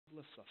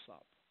lifts us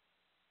up.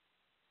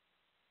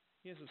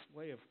 He has this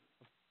way of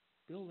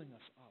building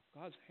us up.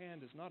 God's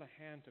hand is not a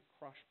hand to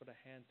crush, but a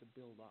hand to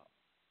build up.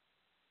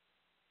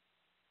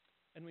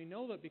 And we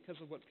know that because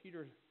of what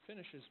Peter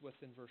finishes with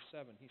in verse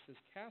 7. He says,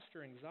 cast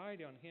your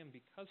anxiety on him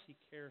because he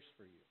cares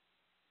for you.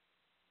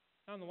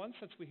 Now, in the one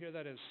sense, we hear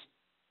that as,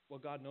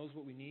 well, God knows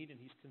what we need and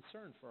he's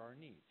concerned for our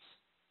needs.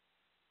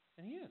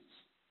 And he is.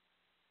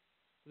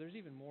 But there's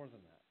even more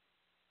than that.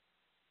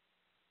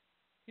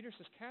 Peter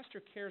says, cast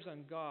your cares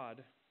on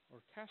God, or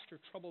cast your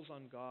troubles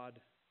on God,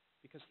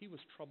 because he was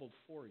troubled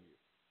for you.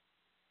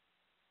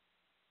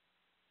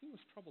 He was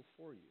troubled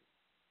for you.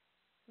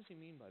 What does he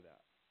mean by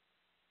that?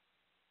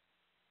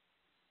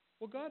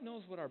 Well, God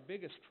knows what our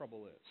biggest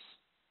trouble is.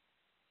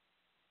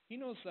 He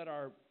knows that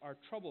our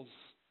troubles,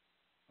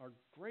 our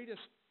greatest,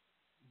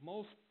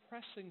 most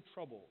pressing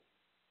trouble,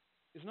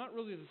 is not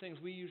really the things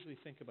we usually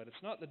think about.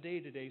 It's not the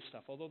day-to-day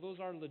stuff, although those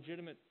are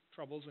legitimate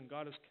troubles and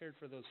God has cared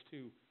for those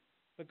too.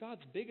 But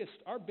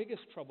our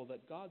biggest trouble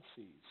that God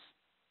sees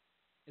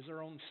is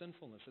our own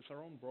sinfulness. It's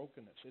our own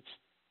brokenness.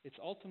 It's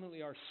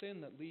ultimately our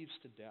sin that leads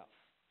to death.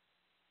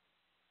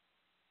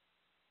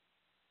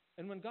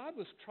 And when God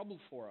was troubled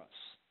for us,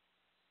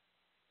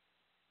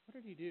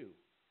 what did he do?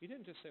 He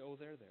didn't just say, oh,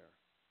 they're there.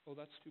 Oh,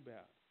 that's too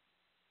bad.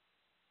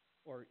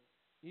 Or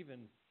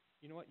even,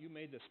 you know what, you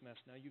made this mess,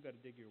 now you got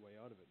to dig your way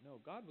out of it. No,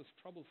 God was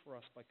troubled for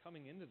us by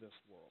coming into this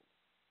world.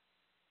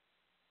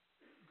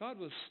 God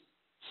was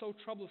so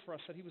troubled for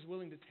us that he was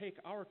willing to take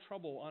our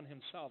trouble on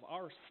himself,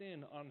 our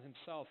sin on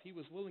himself. He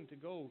was willing to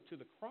go to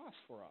the cross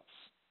for us.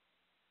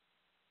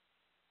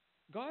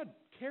 God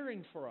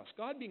caring for us,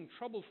 God being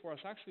troubled for us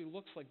actually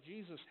looks like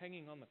Jesus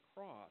hanging on the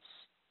cross,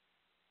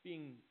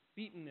 being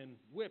beaten and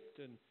whipped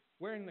and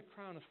wearing the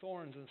crown of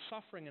thorns and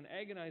suffering and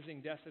agonizing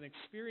death and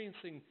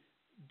experiencing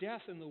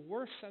death in the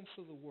worst sense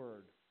of the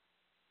word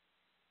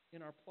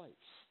in our place.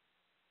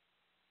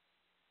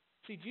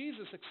 See,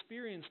 Jesus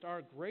experienced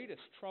our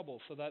greatest trouble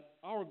so that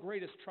our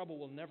greatest trouble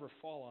will never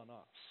fall on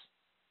us.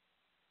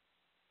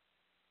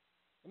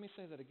 Let me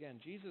say that again.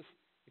 Jesus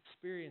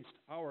experienced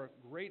our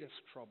greatest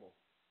trouble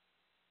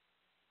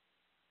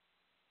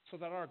so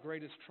that our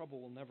greatest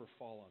trouble will never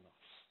fall on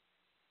us.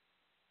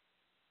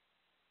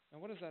 Now,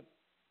 what does that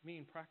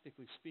mean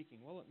practically speaking?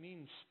 Well, it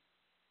means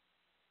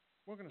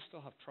we're going to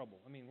still have trouble.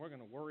 I mean, we're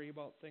going to worry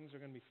about things. There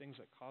are going to be things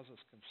that cause us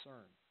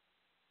concern.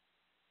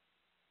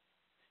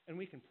 And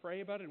we can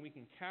pray about it, and we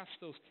can cast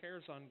those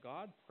cares on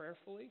God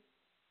prayerfully.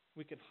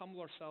 We can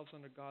humble ourselves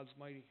under God's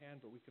mighty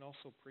hand, but we can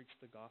also preach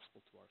the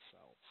gospel to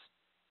ourselves.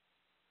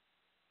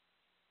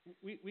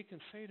 We can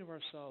say to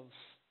ourselves,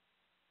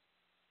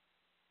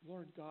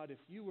 Lord God, if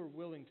you were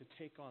willing to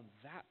take on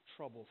that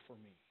trouble for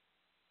me,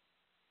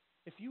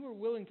 if you were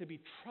willing to be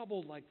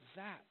troubled like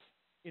that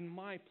in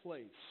my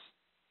place,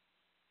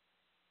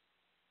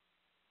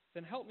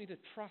 then help me to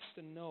trust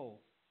and know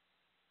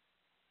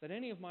that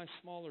any of my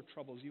smaller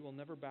troubles you will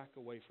never back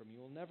away from, you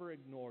will never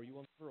ignore, you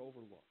will never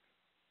overlook.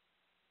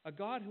 A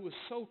God who is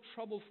so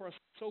troubled for us,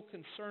 so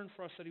concerned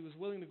for us that he was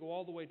willing to go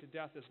all the way to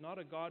death is not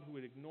a God who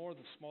would ignore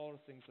the smaller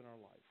things in our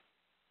life.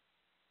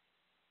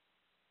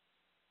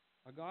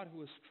 A God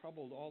who is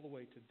troubled all the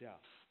way to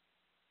death,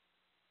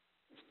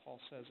 as Paul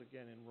says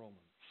again in Romans,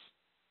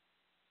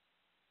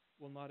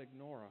 will not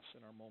ignore us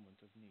in our moment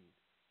of need.